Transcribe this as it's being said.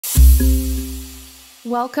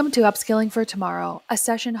Welcome to Upskilling for Tomorrow, a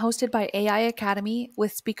session hosted by AI Academy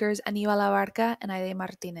with speakers Aníbal Abarca and Hayde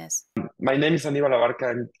Martínez. My name is Aníbal Abarca.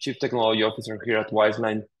 I'm Chief Technology Officer here at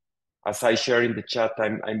Wizeline. As I share in the chat,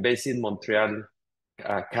 I'm based in Montreal,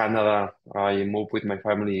 Canada. I moved with my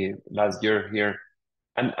family last year here.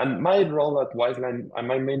 And my role at Wizeline, and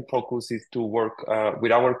my main focus is to work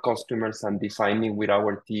with our customers and defining with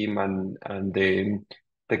our team and the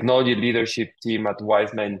technology leadership team at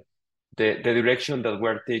Wizeline the direction that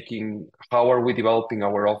we're taking. How are we developing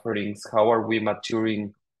our offerings? How are we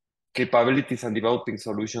maturing capabilities and developing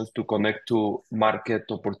solutions to connect to market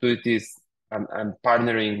opportunities and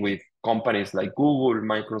partnering with companies like Google,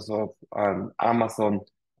 Microsoft, and Amazon,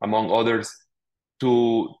 among others,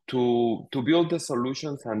 to build the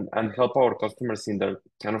solutions and help our customers in their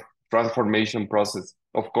kind of transformation process.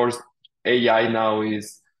 Of course, AI now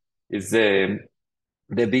is the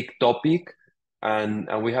big topic, and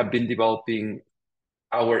we have been developing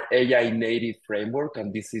our AI native framework,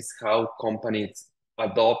 and this is how companies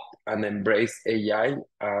adopt and embrace AI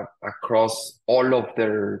across all of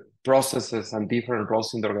their processes and different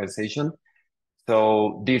roles in the organization.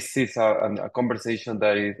 So this is a conversation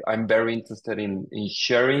that I'm very interested in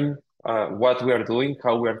sharing what we are doing,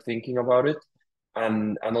 how we are thinking about it,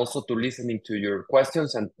 and also to listening to your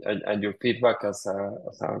questions and your feedback as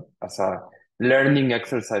a learning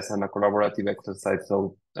exercise and a collaborative exercise.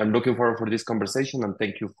 So I'm looking forward for this conversation, and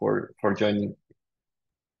thank you for joining.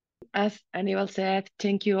 As Aníbal said,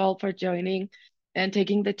 thank you all for joining and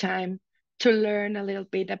taking the time to learn a little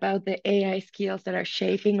bit about the AI skills that are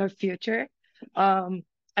shaping our future. I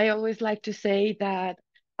always like to say that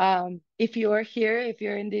if you are here, if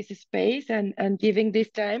you're in this space and giving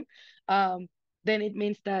this time, then it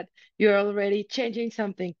means that you're already changing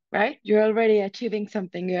something, right? You're already achieving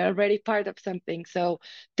something. You're already part of something. So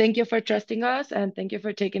thank you for trusting us and thank you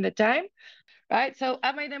for taking the time. Right, so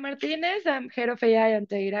I'm Hayde Martínez. I'm head of AI and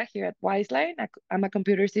data here at Wizeline. I'm a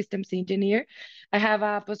computer systems engineer. I have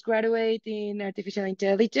a postgraduate in artificial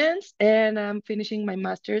intelligence, and I'm finishing my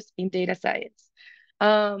master's in data science.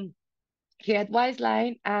 Here at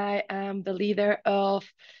Wizeline, I am the leader of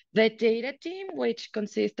the data team, which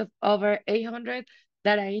consists of over 800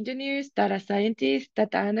 data engineers, data scientists,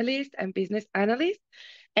 data analysts, and business analysts.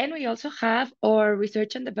 And we also have our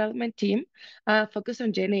research and development team focused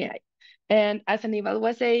on Gen AI. And as Aníbal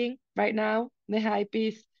was saying, right now, the hype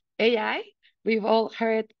is AI. We've all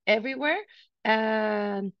heard everywhere.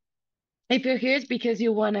 And if you're here, it's because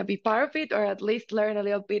you want to be part of it, or at least learn a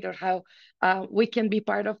little bit of how we can be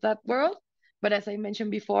part of that world. But as I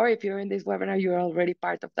mentioned before, if you're in this webinar, you're already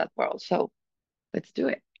part of that world. So let's do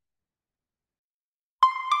it.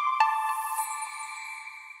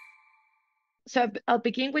 So I'll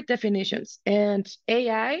begin with definitions. And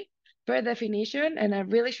AI, per definition, and a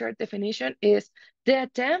really short definition, is the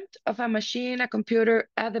attempt of a machine, a computer,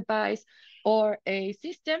 a device, or a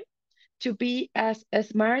system to be as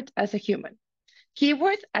smart as a human.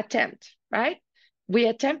 Keyword attempt, right? We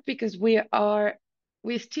attempt because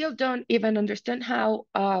we still don't even understand how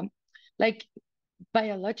like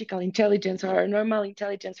biological intelligence or normal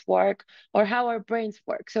intelligence work, or how our brains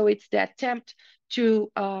work. So it's the attempt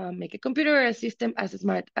to make a computer or a system as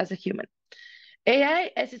smart as a human. AI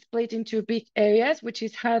is split into big areas, which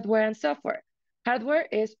is hardware and software. Hardware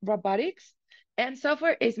is robotics, and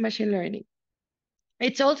software is machine learning.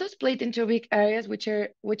 It's also split into big areas, which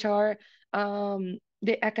are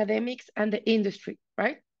the academics and the industry,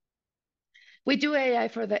 right? We do AI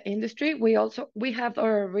for the industry. We have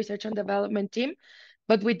our research and development team,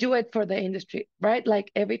 but we do it for the industry, right?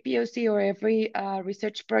 Like every POC or every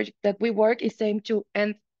research project that we work is aimed to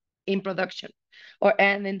end in production or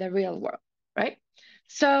end in the real world, right?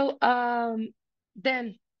 So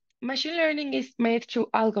then machine learning is made through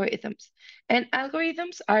algorithms, and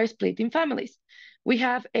algorithms are split in families. We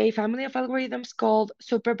have a family of algorithms called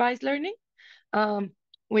supervised learning,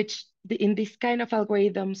 which in this kind of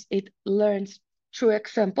algorithms, it learns through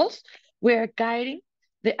examples. We're guiding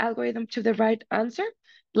the algorithm to the right answer,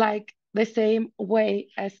 like the same way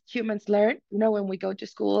as humans learn. You know, when we go to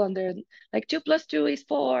school and they're like 2 + 2 is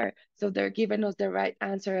 4. So they're giving us the right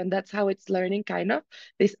answer, and that's how it's learning, kind of,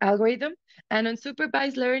 this algorithm. And on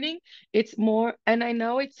supervised learning, it's more, and I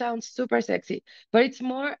know it sounds super sexy, but it's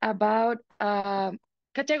more about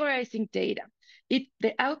categorizing data.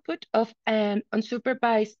 The output of an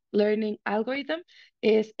unsupervised learning algorithm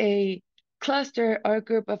is a cluster or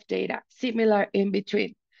group of data, similar in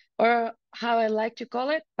between, or how I like to call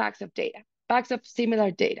it, packs of data, packs of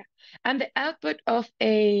similar data. And the output of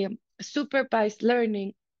a supervised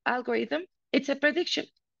learning algorithm, it's a prediction.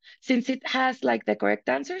 Since it has like the correct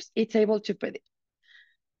answers, it's able to predict.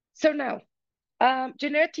 So now,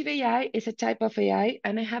 generative AI is a type of AI,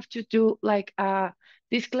 and I have to do like a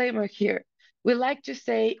disclaimer here. We like to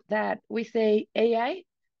say that we say AI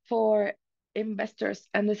for investors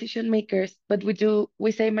and decision makers, but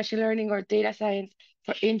we say machine learning or data science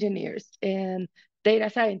for engineers and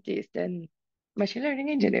data scientists and machine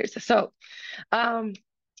learning engineers. So,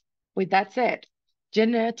 with that said,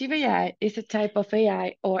 generative AI is a type of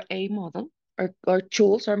AI or a model or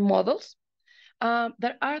tools or models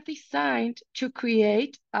that are designed to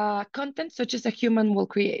create content such as a human will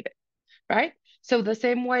create it, right? So the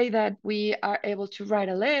same way that we are able to write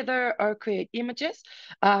a letter or create images,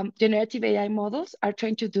 generative AI models are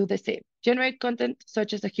trying to do the same, generate content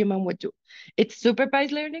such as a human would do. It's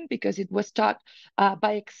supervised learning because it was taught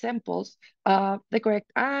by examples, the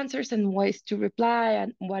correct answers and ways to reply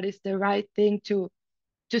and what is the right thing to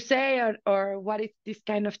say or what is this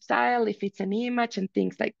kind of style, if it's an image and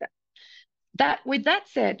things like that. With that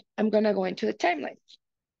said, I'm gonna go into the timeline.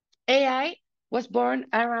 AI was born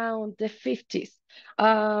around the 50s.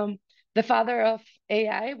 The father of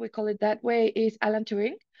AI, we call it that way, is Alan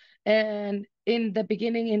Turing. And in the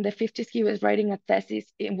beginning, in the 50s, he was writing a thesis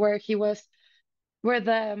where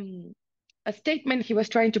a statement he was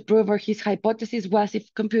trying to prove or his hypothesis was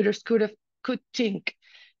if computers could think.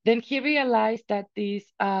 Then he realized that this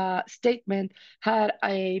statement had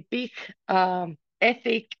a big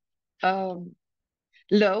ethic um,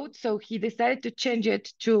 load. So he decided to change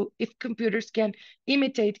it to if computers can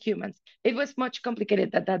imitate humans. It was much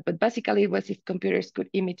complicated than that, but basically it was if computers could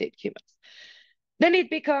imitate humans. Then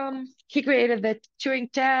he created the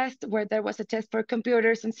Turing test, where there was a test for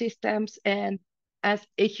computers and systems, and as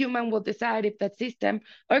a human will decide if that system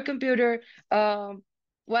or computer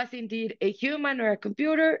was indeed a human or a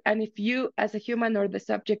computer, and if you as a human or the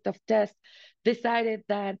subject of test decided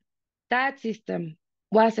that that system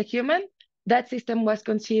was a human, that system was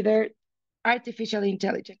considered artificial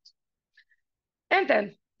intelligence. And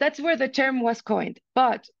then that's where the term was coined.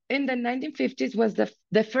 But in the 1950s was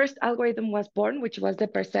the first algorithm was born, which was the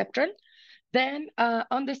perceptron. Then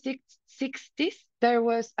on the 60s, there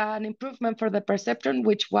was an improvement for the perceptron,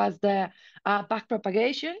 which was the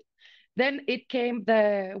backpropagation. Then it came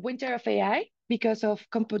the winter of AI because of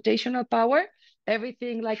computational power.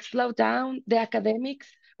 Everything like slowed down. The academics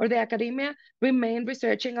or the academia remained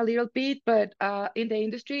researching a little bit, but in the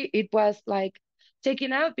industry, it was like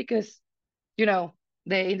taken out because the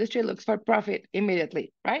industry looks for profit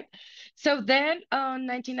immediately, right? So then in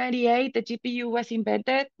 1998, the GPU was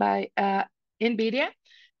invented by NVIDIA.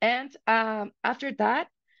 And after that,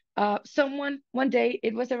 one day,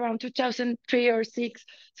 it was around 2003 or 6,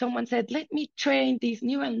 someone said, let me train this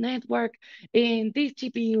neural network in this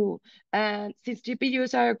GPU. And since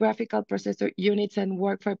GPUs are graphical processor units and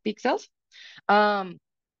work for pixels, um,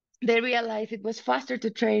 they realized it was faster to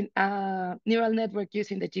train a neural network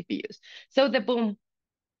using the GPUs. So the boom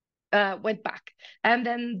went back. And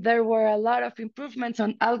then there were a lot of improvements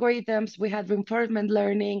on algorithms. We had reinforcement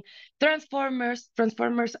learning, transformers.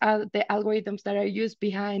 Transformers are the algorithms that are used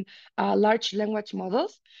behind large language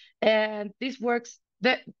models. And this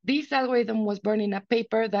algorithm was born in a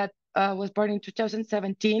paper that was born in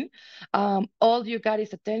 2017. All you got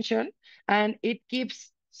is attention, and it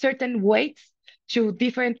gives certain weights to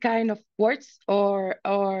different kind of words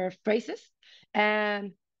or phrases.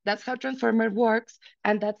 And that's how transformer works,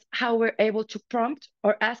 and that's how we're able to prompt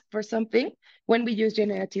or ask for something when we use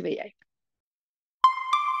generative AI.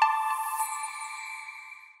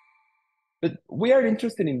 But we are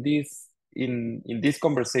interested in this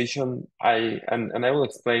conversation. I will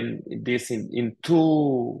explain this in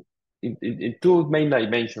two main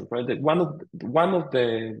dimensions, right? One of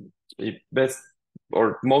the best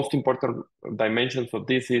or most important dimensions of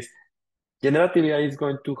this is generative AI is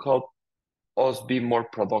going to help us be more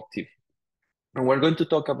productive. And we're going to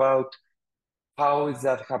talk about how is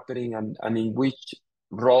that happening and in which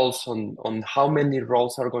roles, on how many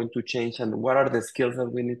roles are going to change and what are the skills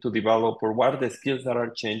that we need to develop or what are the skills that are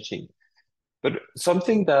changing. But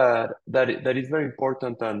something that is very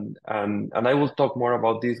important, and I will talk more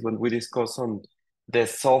about this when we discuss on the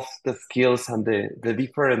soft skills and the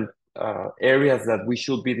different areas that we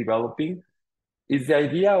should be developing, is the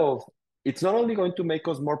idea of it's not only going to make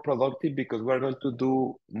us more productive because we're going to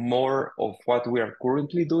do more of what we are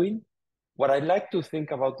currently doing. What I like to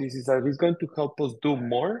think about this is that it's going to help us do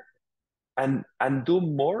more and do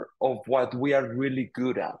more of what we are really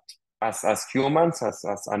good at as humans, as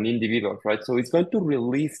an individual, right? So it's going to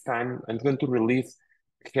release time and it's going to release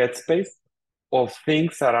headspace of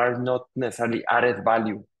things that are not necessarily added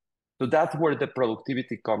value. So that's where the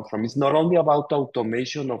productivity comes from. It's not only about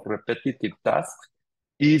automation of repetitive tasks,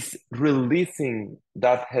 is releasing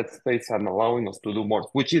that headspace and allowing us to do more,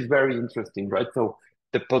 which is very interesting, right? So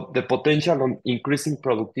the potential on increasing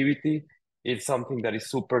productivity is something that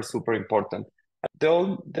is super, super important.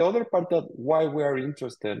 The other part that why we are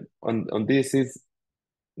interested on this is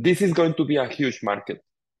going to be a huge market.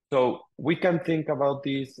 So we can think about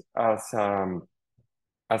this as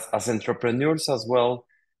entrepreneurs as well,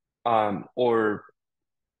 or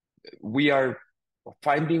we are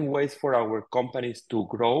finding ways for our companies to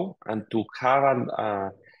grow and to have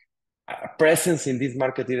a presence in this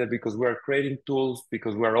market, either because we are creating tools,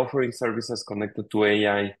 because we are offering services connected to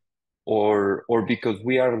AI, or because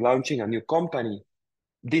we are launching a new company.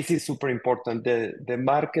 This is super important. The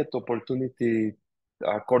market opportunity,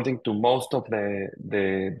 according to most of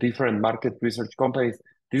the different market research companies,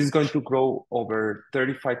 this is going to grow over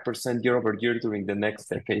 35% year over year during the next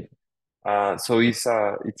decade. So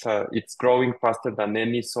it's growing faster than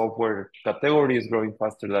any software category, is growing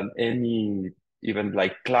faster than any, even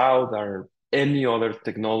like cloud or any other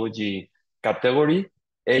technology category.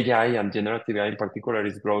 AI and generative AI in particular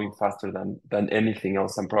is growing faster than anything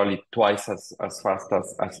else, and probably twice as fast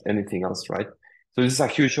as anything else, right? So this is a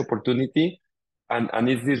huge opportunity, and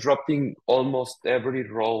it's disrupting almost every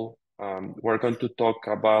role. We're going to talk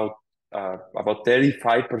about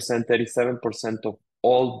 35%, 37% of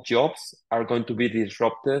all jobs are going to be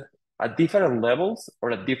disrupted at different levels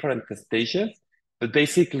or at different stages, but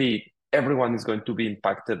basically everyone is going to be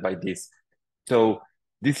impacted by this. So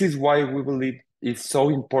this is why we believe it's so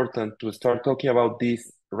important to start talking about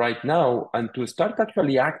this right now and to start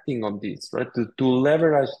actually acting on this, right? To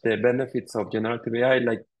leverage the benefits of generative AI,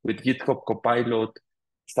 like with GitHub Copilot,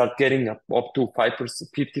 start getting up to 5%,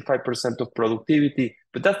 55% of productivity.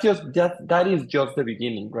 But that is just the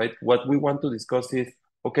beginning, right? What we want to discuss is,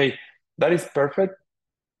 okay, that is perfect.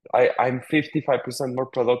 I'm 55% more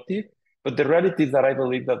productive, but the reality is that I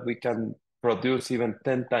believe that we can produce even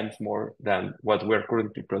 10 times more than what we're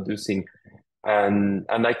currently producing. And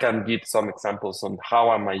I can give some examples on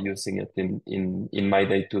how am I using it in my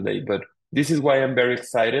day-to-day. But this is why I'm very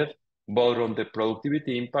excited, both on the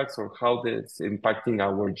productivity impacts or how this impacting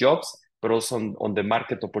our jobs, but also on the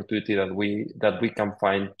market opportunity that we can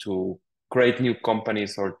find to create new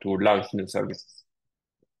companies or to launch new services.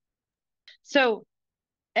 So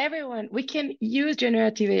everyone, we can use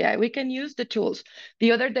generative AI. We can use the tools.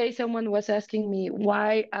 The other day, someone was asking me,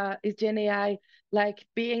 why is Gen AI like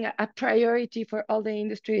being a priority for all the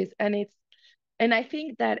industries? And I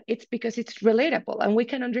think that it's because it's relatable and we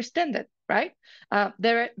can understand it, right?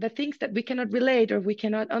 The things that we cannot relate or we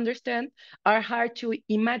cannot understand are hard to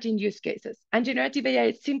imagine use cases. And generative AI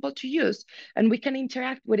is simple to use, and we can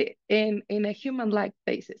interact with it in a human-like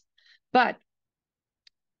basis. But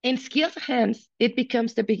in skilled hands, it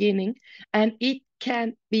becomes the beginning, and it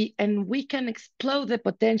can be, and we can explode the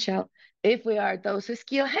potential if we are those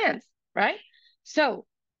skilled hands, right? So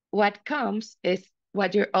what comes is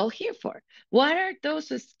what you're all here for. What are those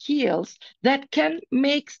skills that can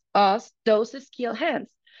make us those skilled hands,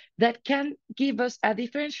 that can give us a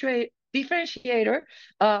differentiator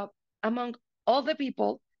among all the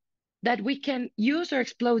people, that we can use or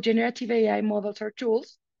explode generative AI models or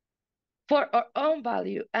tools for our own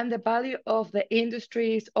value and the value of the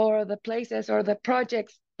industries or the places or the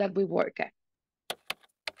projects that we work at.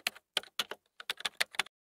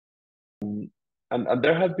 And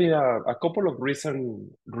there has been a couple of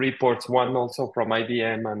recent reports, one also from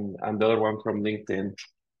IBM and the other one from LinkedIn,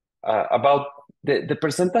 about the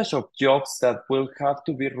percentage of jobs that will have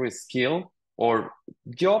to be reskilled, or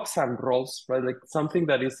jobs and roles, right? Like something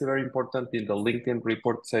that is very important in the LinkedIn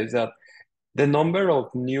report says that the number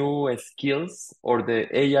of new skills or the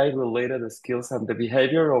AI related skills and the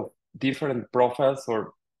behavior of different profiles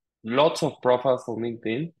or lots of profiles on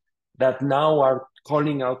LinkedIn that now are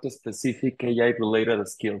calling out the specific AI related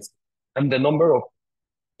skills. And the number of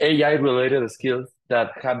AI related skills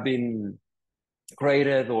that have been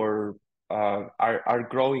created or are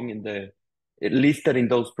growing in the listed in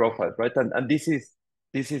those profiles, right? And this is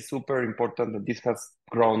super important, and this has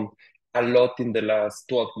grown a lot in the last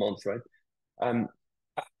 12 months, right? Um,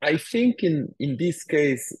 I think in this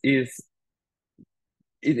case it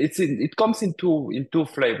comes in two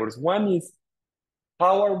flavors. One is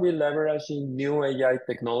how are we leveraging new AI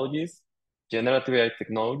technologies, generative AI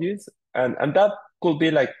technologies, and that could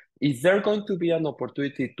be like, is there going to be an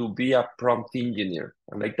opportunity to be a prompt engineer?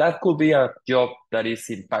 And like that could be a job that is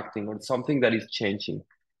impacting or something that is changing.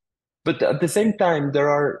 But at the same time, there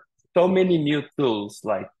are so many new tools.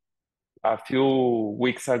 Like a few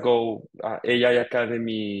weeks ago, AI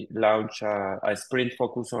Academy launched a sprint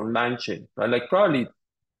focus on LangChain, right? Like probably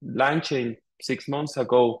LangChain 6 months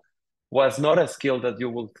ago was not a skill that you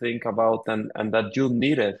will think about and that you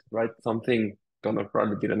needed, right? Something gonna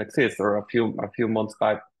probably didn't exist, or a few months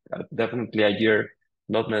back, definitely a year,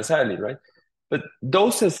 not necessarily, right? But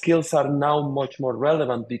those skills are now much more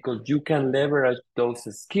relevant because you can leverage those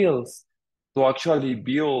skills to actually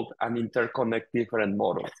build and interconnect different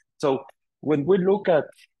models. So when we look at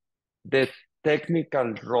the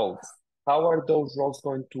technical roles, how are those roles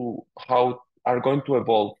going to how are going to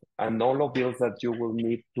evolve, and all of those that you will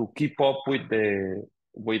need to keep up with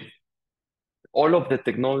all of the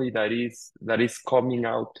technology that is coming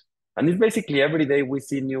out. And it's basically every day we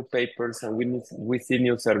see new papers and we see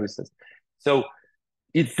new services. So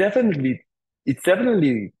it's definitely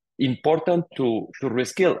important to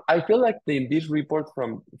reskill. I feel like in this report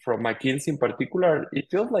from McKinsey in particular, it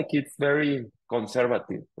feels like it's very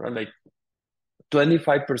conservative, right? Like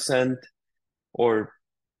 25% or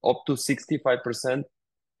up to 65%.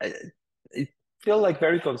 It feels like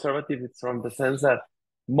very conservative. It's from the sense that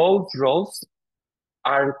most roles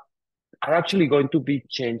are are actually going to be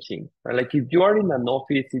changing. Right? Like if you are in an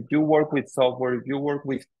office, if you work with software, if you work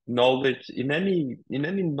with knowledge in any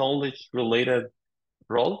knowledge related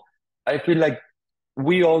role, I feel like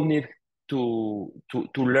we all need to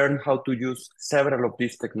learn how to use several of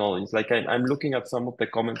these technologies. Like I'm looking at some of the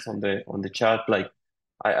comments on the chat. Like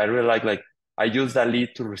I really like I use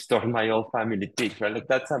Dali to restore my old family pic, right? Like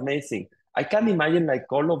that's amazing. I can imagine like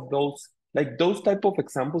all of those type of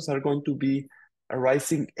examples are going to be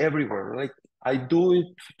arising everywhere. Like I do it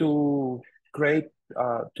to create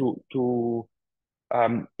to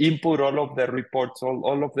input all of the reports,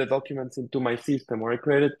 all of the documents into my system, or I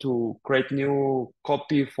created to create new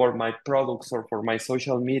copy for my products or for my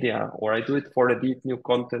social media, or I do it for edit new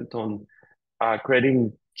content on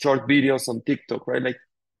creating short videos on TikTok, right? Like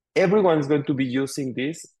everyone's going to be using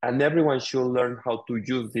this and everyone should learn how to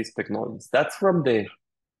use these technologies. That's from the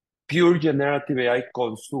pure generative AI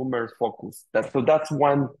consumer focus. That's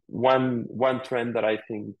one trend that I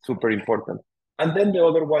think is super important. And then the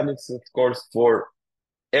other one is, of course, for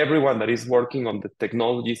everyone that is working on the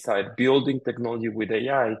technology side, building technology with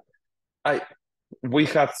AI, we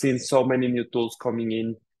have seen so many new tools coming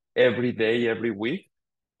in every day, every week.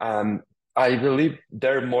 I believe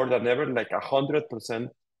they're more than ever, like 100%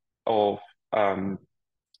 of um,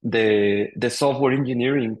 the software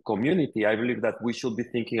engineering community. I believe that we should be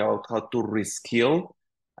thinking about how to reskill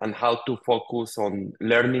and how to focus on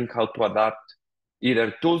learning how to adapt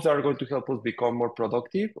either tools that are going to help us become more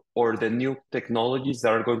productive or the new technologies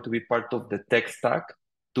that are going to be part of the tech stack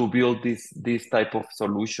to build these type of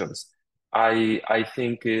solutions. I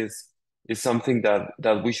think is something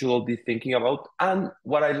that we should all be thinking about. And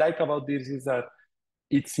what I like about this is that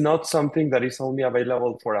it's not something that is only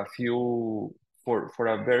available for a few for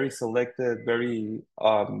a very selected, very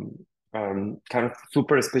kind of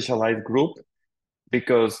super specialized group,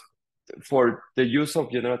 because for the use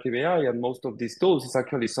of generative AI and most of these tools, it's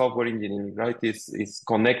actually software engineering, right? It's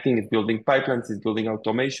connecting, it's building pipelines, it's building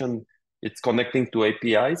automation, it's connecting to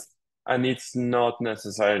APIs, and it's not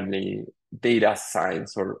necessarily data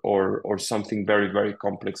science or something very, very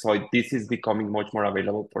complex. So this is becoming much more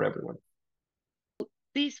available for everyone.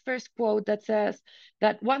 This first quote that says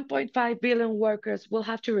that 1.5 billion workers will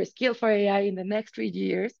have to reskill for AI in the next 3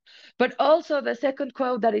 years, but also the second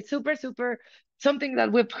quote that is super, super something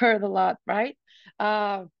that we've heard a lot, right?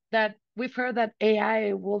 That we've heard that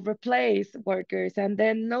AI will replace workers and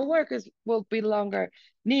then no workers will be longer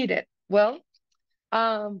needed. Well,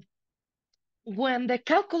 um, when the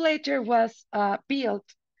calculator was built,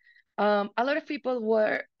 a lot of people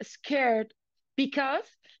were scared because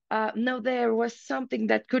now there was something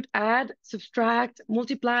that could add, subtract,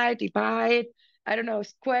 multiply, divide, I don't know,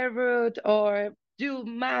 square root or do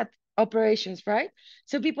math operations, right?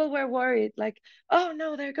 So people were worried, like, oh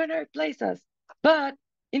no, they're gonna replace us. But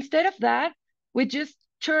instead of that, we just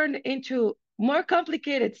turned into more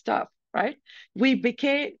complicated stuff, right? We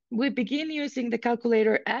begin using the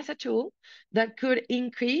calculator as a tool that could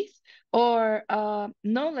increase or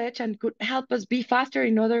knowledge and could help us be faster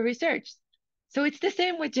in other research. So it's the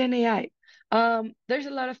same with Gen AI. There's a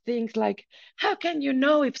lot of things like how can you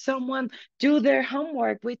know if someone do their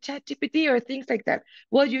homework with ChatGPT or things like that?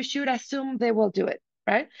 Well, you should assume they will do it,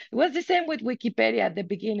 right? It was the same with Wikipedia at the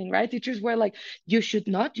beginning, right? Teachers were like, you should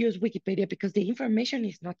not use Wikipedia because the information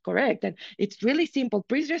is not correct and it's really simple.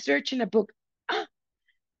 Please research in a book. Ah,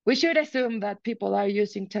 we should assume that people are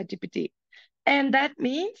using ChatGPT. And that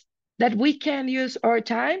means that we can use our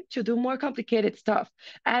time to do more complicated stuff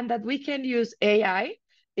and that we can use AI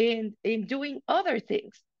in doing other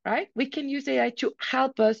things, right? We can use AI to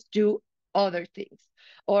help us do other things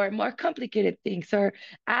or more complicated things or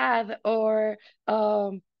add or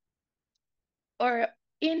or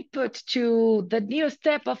input to the new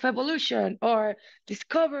step of evolution, or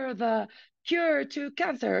discover the cure to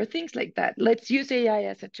cancer, or things like that. Let's use AI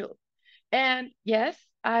as a tool. And yes,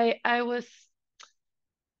 I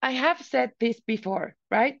have said this before,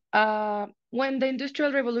 right? When the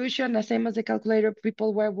Industrial Revolution, the same as the calculator,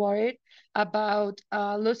 people were worried about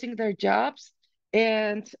losing their jobs.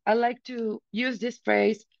 And I like to use this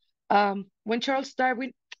phrase. When Charles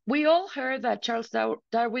Darwin, we all heard that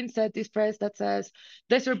Darwin said this phrase that says,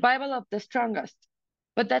 the survival of the strongest.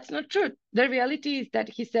 But that's not true. The reality is that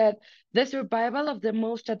he said, the survival of the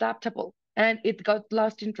most adaptable. And it got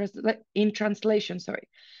lost in translation, sorry.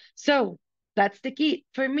 So, that's the key.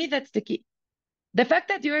 For me, that's the key. The fact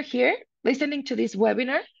that you're here listening to this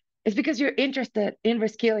webinar is because you're interested in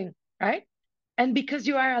reskilling, right? And because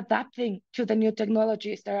you are adapting to the new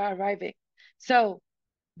technologies that are arriving. So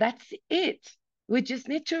that's it. We just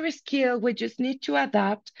need to reskill. We just need to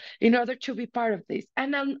adapt in order to be part of this.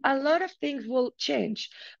 And a lot of things will change.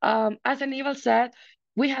 As Aníbal said,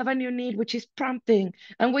 we have a new need, which is prompting.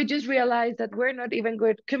 And we just realized that we're not even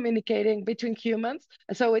good communicating between humans.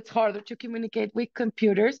 So it's harder to communicate with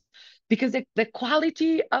computers because the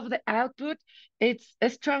quality of the output, it's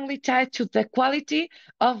strongly tied to the quality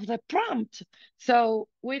of the prompt. So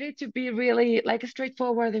we need to be really like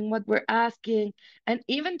straightforward in what we're asking. And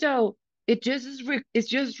even though it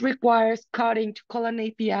just requires coding to call an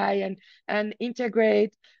API and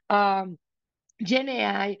integrate Gen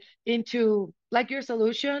AI into like your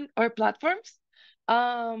solution or platforms,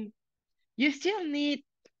 you still need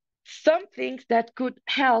some things that could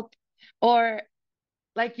help, or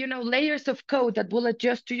like layers of code that will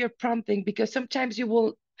adjust to your prompting, because sometimes you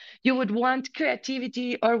would want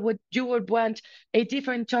creativity, or you would want a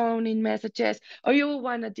different tone in messages, or you will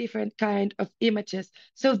want a different kind of images.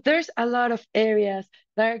 So there's a lot of areas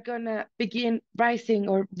that are gonna begin rising,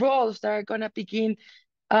 or roles that are gonna begin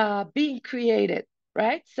being created,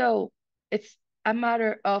 right? So it's a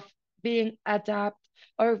matter of being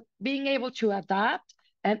able to adapt,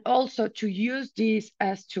 and also to use these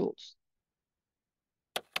as tools.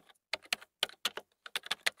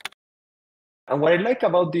 And what I like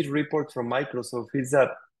about this report from Microsoft is that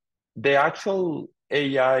the actual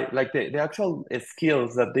AI, like the actual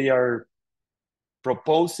skills that they are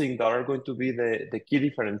proposing that are going to be the key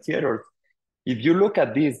differentiators, if you look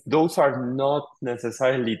at these, those are not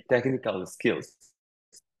necessarily technical skills.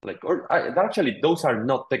 Actually, those are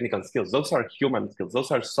not technical skills. Those are human skills.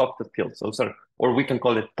 Those are soft skills. Those are, or we can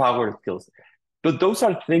call it power skills. But those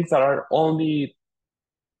are things that are only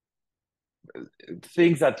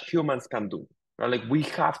things that humans can do. Right? Like we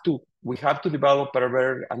have to develop a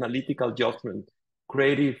better analytical judgment,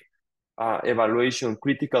 creative evaluation,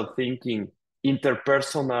 critical thinking,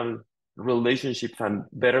 interpersonal relationships, and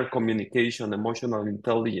better communication, emotional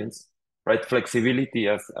intelligence, right? Flexibility,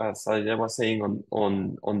 as I was saying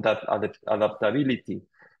on that adaptability,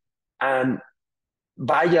 and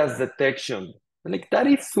bias detection. Like that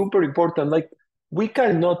is super important. Like we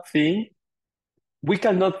cannot think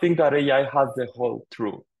that AI has the whole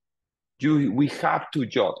truth. We have to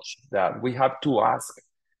judge that. We have to ask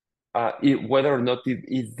whether or not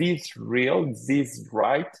is this real, is this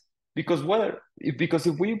right? Because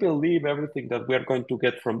if we believe everything that we are going to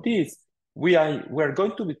get from this, we're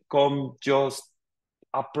going to become just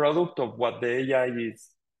a product of what the AI is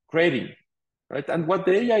creating, right? And what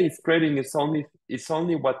the AI is creating is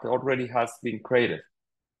only what already has been created.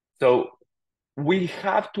 So we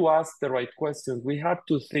have to ask the right questions. We have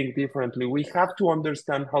to think differently. We have to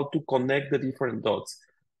understand how to connect the different dots.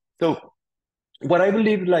 So what I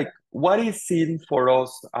believe, like what is seen for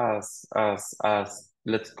us as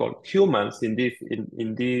let's call it humans in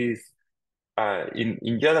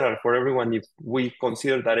general, for everyone, if we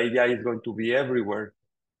consider that AI is going to be everywhere,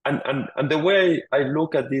 and the way I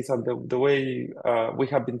look at this, and the way we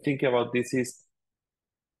have been thinking about this, is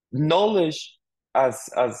knowledge as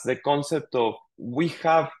the concept of we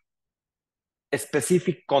have a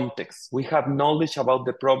specific context. We have knowledge about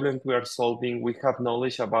the problems we are solving. We have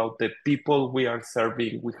knowledge about the people we are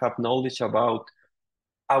serving. We have knowledge about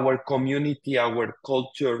our community, our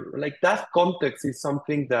culture. Like that context is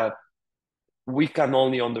something that we can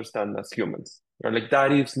only understand as humans. Right? Like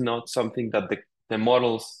that is not something that the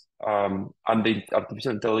models and the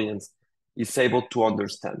artificial intelligence is able to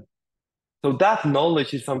understand. So that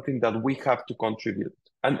knowledge is something that we have to contribute.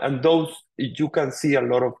 And those, you can see a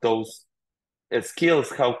lot of those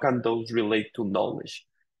skills, how can those relate to knowledge?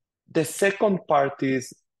 The second part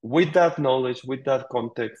is with that knowledge, with that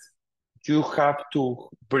context, you have to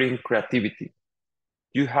bring creativity.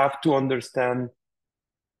 You have to understand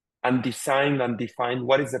and design and define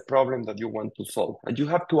what is the problem that you want to solve. And you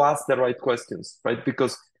have to ask the right questions, right?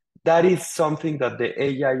 Because that is something that the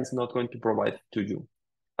AI is not going to provide to you.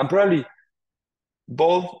 And probably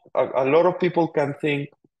both, a lot of people can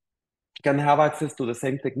have access to the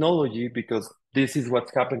same technology, because this is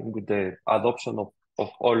what's happening with the adoption of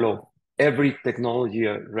all of every technology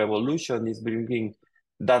revolution is bringing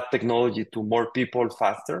that technology to more people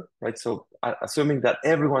faster, right? So assuming that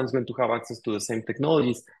everyone's going to have access to the same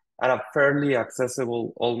technologies at a fairly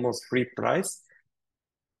accessible, almost free price,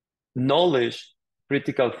 knowledge,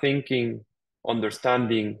 critical thinking,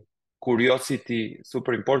 understanding, curiosity,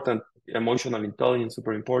 super important, emotional intelligence,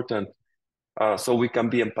 super important, so we can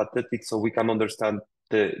be empathetic, so we can understand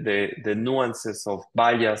the nuances of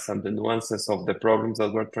bias and the nuances of the problems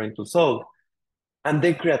that we're trying to solve. And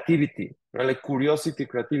then creativity, right? Like curiosity,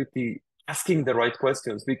 creativity, asking the right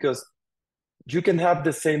questions, because you can have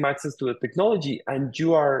the same access to the technology and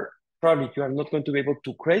you are not going to be able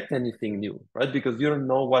to create anything new, right? Because you don't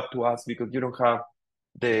know what to ask, because you don't have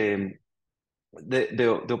the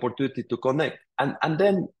opportunity to connect. And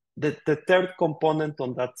then the third component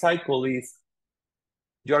on that cycle is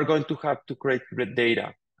you are going to have to create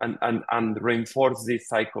data and reinforce this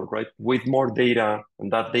cycle, right? With more data,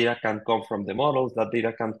 and that data can come from the models, that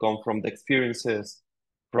data can come from the experiences,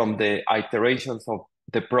 from the iterations of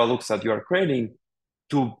the products that you are creating,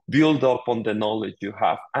 to build up on the knowledge you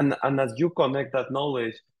have. And as you connect that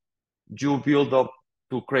knowledge, you build up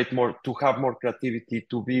to create more, to have more creativity,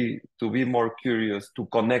 to be more curious, to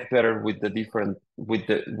connect better with the different, with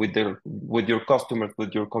your customers,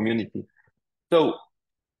 with your community. So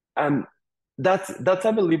that's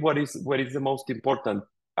I believe what is the most important.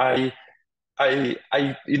 In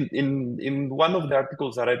one of the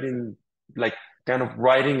articles that I've been like kind of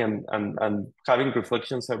writing and having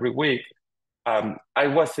reflections every week, I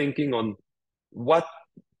was thinking on what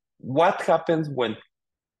happens when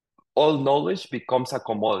all knowledge becomes a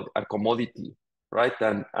commodity, right?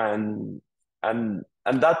 And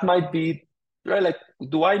that might be, right, like,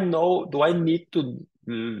 do I need to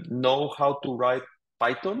know how to write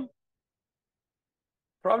Python?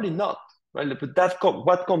 Probably not, right? But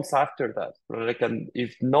what comes after that, right? Like, and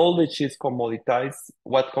if knowledge is commoditized,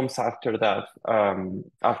 what comes after that?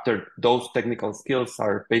 After those technical skills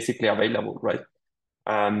are basically available, right?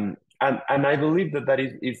 And I believe that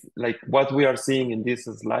is like what we are seeing in this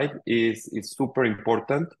slide is super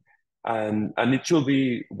important, and it should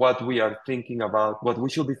be what we are thinking about, what we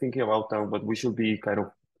should be thinking about, and what we should be kind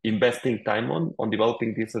of investing time on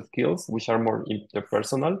developing these skills, which are more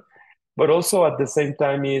interpersonal. But also at the same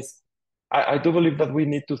time is I do believe that we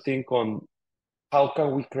need to think on how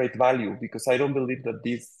can we create value, because I don't believe that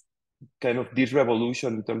this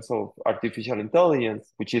revolution in terms of artificial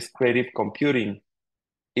intelligence, which is creative computing,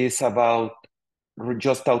 is about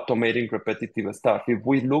just automating repetitive stuff. If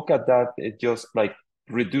we look at that, it's just like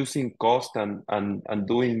reducing cost and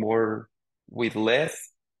doing more with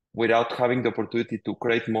less without having the opportunity to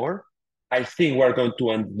create more, I think we're going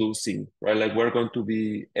to end losing, right? Like, we're going to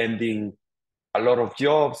be ending a lot of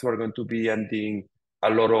jobs, we're going to be ending a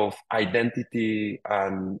lot of identity,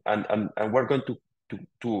 and we're going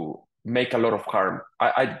to make a lot of harm.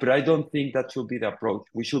 But I don't think that should be the approach.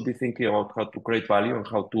 We should be thinking about how to create value and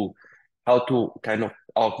how to kind of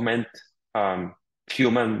augment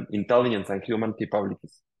human intelligence and human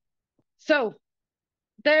capabilities. So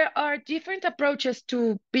there are different approaches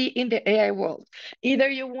to be in the AI world. Either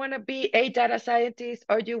you want to be a data scientist,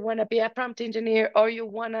 or you want to be a prompt engineer, or you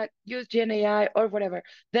want to use Gen AI or whatever.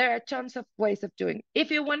 There are tons of ways of doing.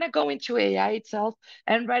 If you want to go into AI itself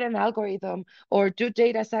and write an algorithm or do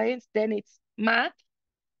data science, then it's math,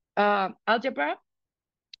 algebra,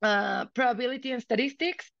 probability and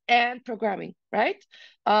statistics, and programming, right?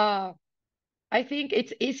 I think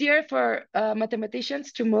it's easier for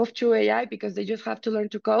mathematicians to move to AI because they just have to learn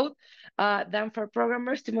to code, than for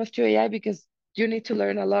programmers to move to AI because you need to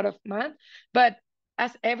learn a lot of math. But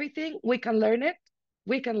as everything, we can learn it.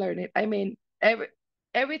 We can learn it. I mean,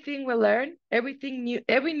 everything we learn, every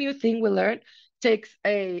new thing we learn takes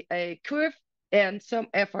a curve and some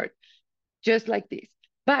effort, just like this.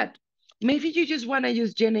 But maybe you just want to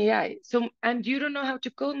use Gen AI. So, and you don't know how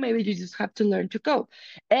to code, maybe you just have to learn to code.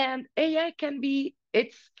 And AI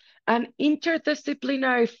it's an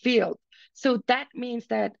interdisciplinary field. So that means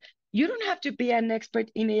that you don't have to be an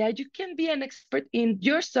expert in AI. You can be an expert in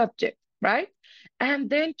your subject, right? And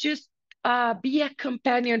then just be a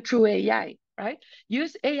companion through AI, right?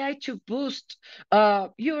 Use AI to boost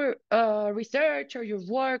your research or your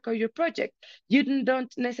work or your project. You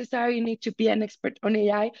don't necessarily need to be an expert on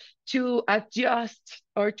AI to adjust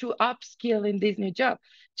or to upskill in this new job.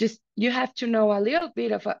 Just you have to know a little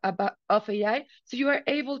bit of AI, so you are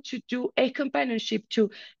able to do a companionship to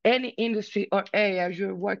any industry or area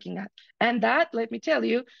you're working at. And that, let me tell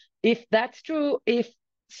you, if that's true, if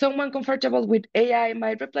someone comfortable with AI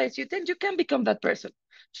might replace you, then you can become that person.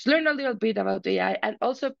 Just learn a little bit about AI and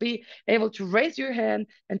also be able to raise your hand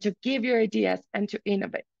and to give your ideas and to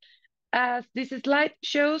innovate. As this slide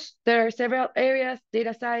shows, there are several areas: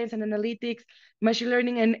 data science and analytics, machine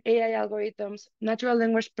learning and AI algorithms, natural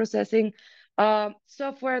language processing,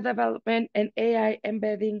 software development and AI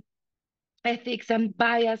embedding, ethics and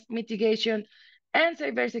bias mitigation, and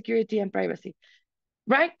cybersecurity and privacy.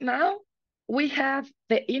 Right now, we have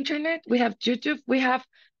the internet, we have YouTube, we have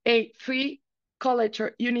a free college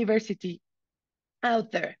or university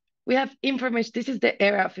out there. We have information. This is the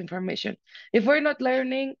era of information. If we're not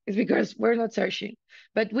learning, it's because we're not searching.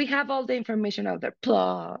 But we have all the information out there.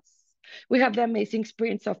 Plus, we have the amazing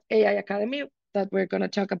experience of AI Academy that we're going to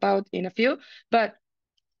talk about in a few. But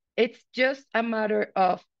it's just a matter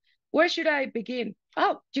of where should I begin?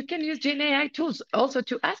 Oh, you can use Gen AI tools also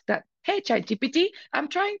to ask that. Hey, ChatGPT, I'm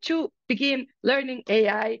trying to begin learning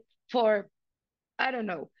AI for, I don't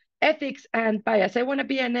know, ethics and bias. I want to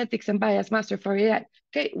be an ethics and bias master for AI.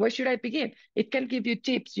 Okay, where should I begin? It can give you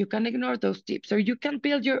tips. You can ignore those tips, or you can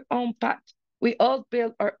build your own path. We all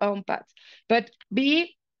build our own paths, but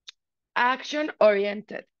be action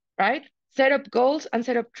oriented, right? Set up goals and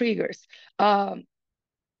set up triggers.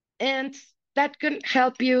 And that can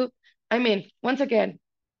help you. I mean, once again,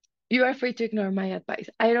 you are free to ignore my advice.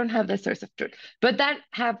 I don't have the source of truth, but that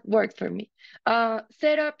have worked for me.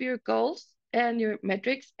 Set up your goals and your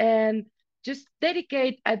metrics and just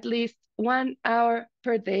dedicate at least 1 hour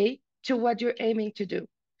per day to what you're aiming to do.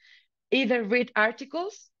 Either read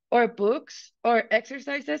articles or books or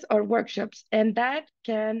exercises or workshops, and that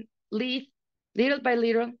can lead little by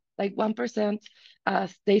little, like 1%,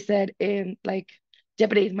 as they said in like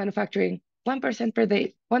Japanese manufacturing, 1% per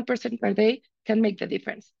day, 1% per day can make the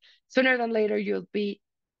difference. Sooner than later, you'll be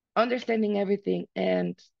understanding everything,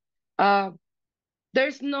 and uh,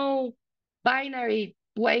 there's no binary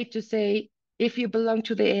way to say if you belong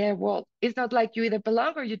to the AI world. It's not like you either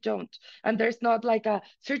belong or you don't. And there's not like a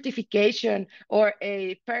certification or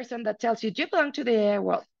a person that tells you belong to the AI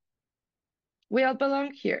world. We all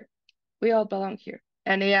belong here. We all belong here.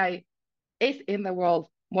 And AI is in the world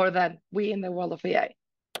more than we in the world of AI.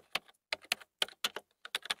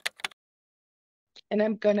 And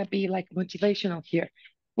I'm gonna be like motivational here.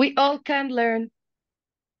 We all can learn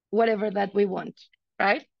whatever that we want,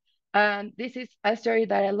 right? And this is a story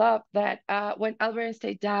that I love, that when Albert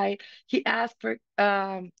Einstein died, he asked for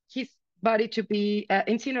his body to be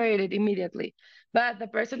incinerated immediately. But the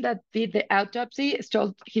person that did the autopsy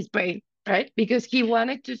stole his brain, right? Because he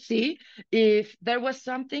wanted to see if there was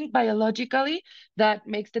something biologically that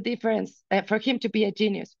makes the difference for him to be a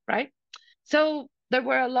genius, right? So there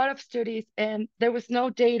were a lot of studies and there was no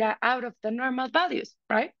data out of the normal values,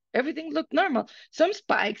 right? Everything looked normal, some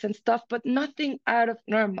spikes and stuff, but nothing out of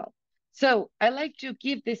normal. So I like to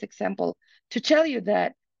give this example to tell you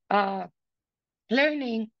that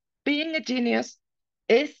learning, being a genius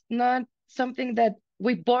is not something that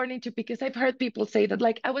we born into, because I've heard people say that,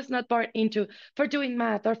 like, I was not born into for doing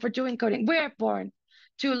math or for doing coding. We are born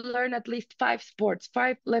to learn at least 5 sports,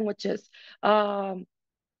 5 languages. Our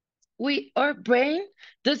brain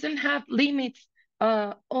doesn't have limits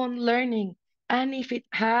on learning, and if it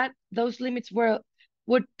had, those limits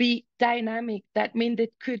would be dynamic. That means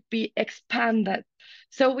it could be expanded.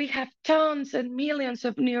 So we have tons and millions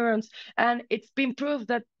of neurons, and it's been proved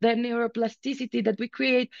that the neuroplasticity that we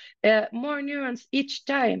create more neurons each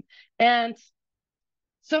time. And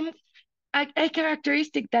some a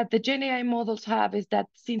characteristic that the Gen AI models have is that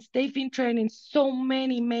since they've been training so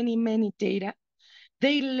many data,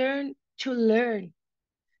 they learn to learn.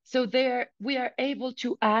 So we are able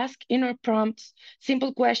to ask in our prompts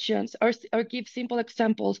simple questions or give simple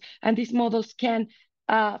examples, and these models can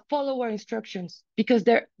follow our instructions because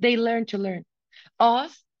they learn to learn.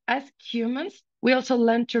 Us as humans, we also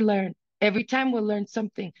learn to learn. Every time we learn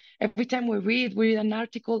something, every time we read an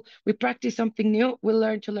article, we practice something new, we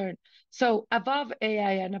learn to learn. So above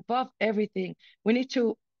AI and above everything, we need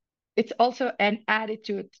to, it's also an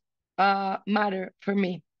attitude matter for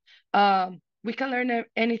me. We can learn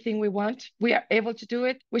anything we want. We are able to do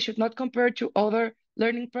it. We should not compare to other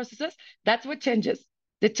learning processes. That's what changes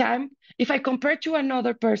the time. If I compare to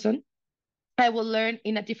another person, I will learn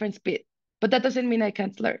in a different speed, but that doesn't mean I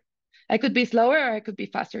can't learn. I could be slower or I could be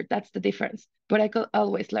faster. That's the difference. But I could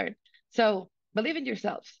always learn. So believe in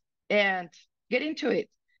yourselves and get into it.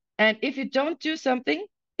 And if you don't do something,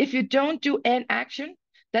 if you don't do an action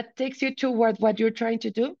that takes you toward what you're trying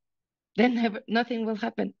to do, then nothing will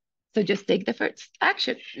happen. So just take the first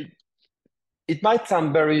action. It might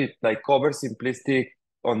sound very like oversimplistic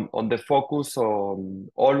on the focus on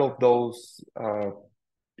all of those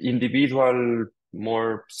individual,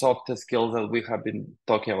 more soft skills that we have been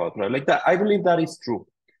talking about, right? Like that, I believe that is true.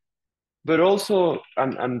 But also,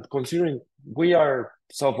 and considering we are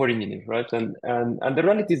software engineers, right? And the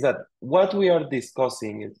reality is that what we are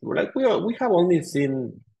discussing is like we have only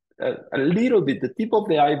seen a little bit, the tip of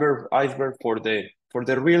the iceberg for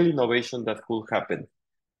the real innovation that could happen.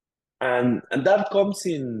 And that comes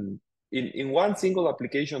in one single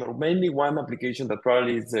application, or mainly one application that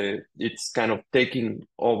probably is it's kind of taking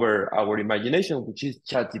over our imagination, which is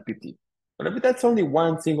ChatGPT. But that's only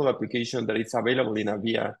one single application that is available in a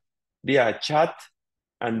via chat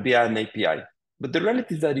and via an API. But the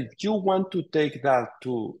reality is that if you want to take that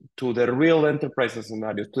to the real enterprise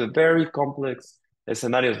scenarios, to the very complex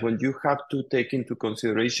scenarios, when you have to take into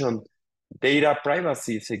consideration data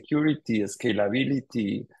privacy, security,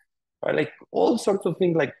 scalability, right? Like all sorts of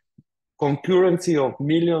things, like concurrency of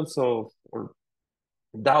millions of or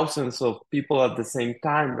thousands of people at the same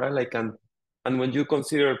time, right? Like and when you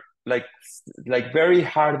consider like very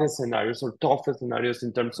hard scenarios or tough scenarios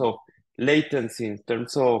in terms of latency, in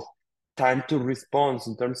terms of time to response,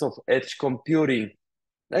 in terms of edge computing,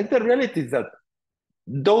 like the reality is that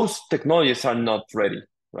those technologies are not ready,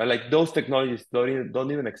 right? Like those technologies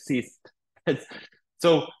don't even exist.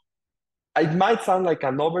 So it might sound like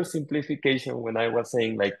an oversimplification when I was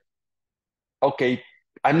saying like, okay,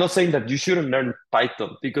 I'm not saying that you shouldn't learn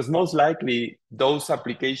Python, because most likely those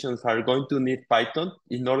applications are going to need Python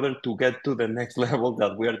in order to get to the next level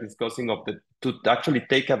that we are discussing to actually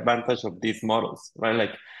take advantage of these models, right?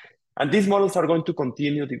 Like, and these models are going to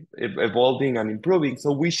continue evolving and improving.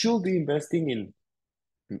 So we should be investing in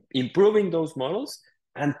improving those models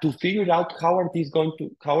and to figure out how are these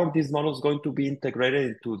models going to be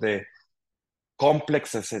integrated into the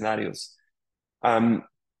complex scenarios.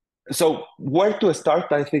 So where to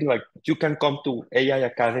start? I think like you can come to AI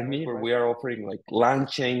Academy, where we are offering like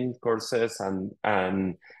LangChain courses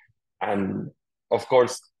and of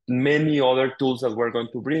course many other tools that we're going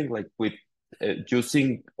to bring, like with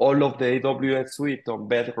using all of the AWS suite on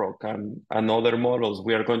Bedrock and other models.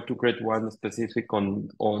 We are going to create one specific on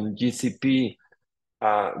GCP.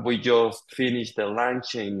 We just finished the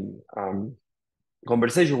LangChain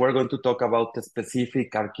conversation. We're going to talk about the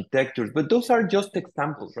specific architectures, but those are just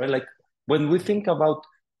examples, right? Like when we think about,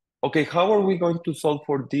 okay, how are we going to solve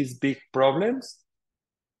for these big problems?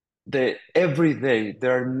 Every day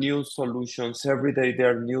there are new solutions, every day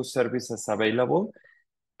there are new services available.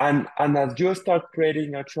 And as you start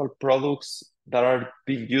creating actual products that are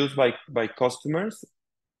being used by customers,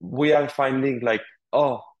 we are finding like,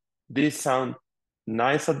 oh, this sound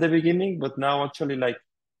nice at the beginning, but now actually like,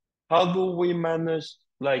 how do we manage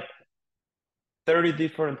like 30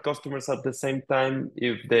 different customers at the same time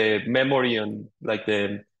if the memory and like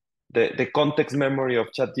the context memory of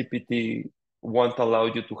ChatGPT won't allow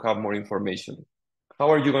you to have more information? How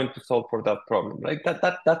are you going to solve for that problem? Like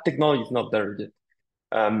that technology is not there yet.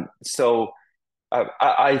 So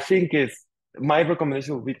I think my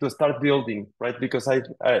recommendation would be to start building, right? Because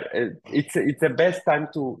it's the best time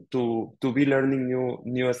to be learning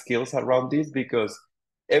new skills around this, because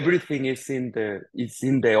everything is in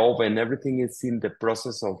the oven. Everything is in the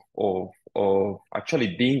process of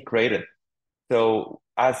actually being created. So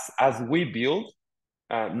as we build,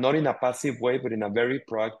 not in a passive way, but in a very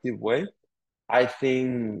proactive way, I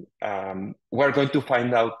think we're going to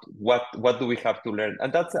find out what do we have to learn.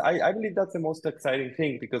 And I believe that's the most exciting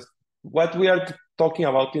thing, because what we are talking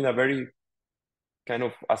about in a very kind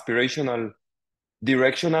of aspirational,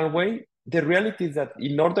 directional way, the reality is that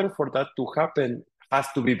in order for that to happen, has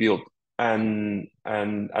to be built. And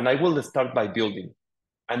I will start by building.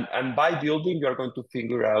 And by building, you are going to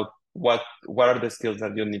figure out what are the skills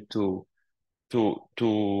that you need to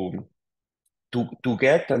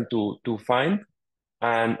get and to find.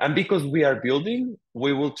 And because we are building,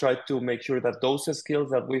 we will try to make sure that those skills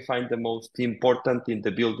that we find the most important in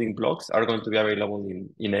the building blocks are going to be available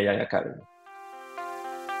in AI Academy.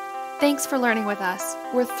 Thanks for learning with us.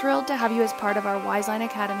 We're thrilled to have you as part of our Wizeline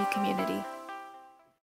Academy community.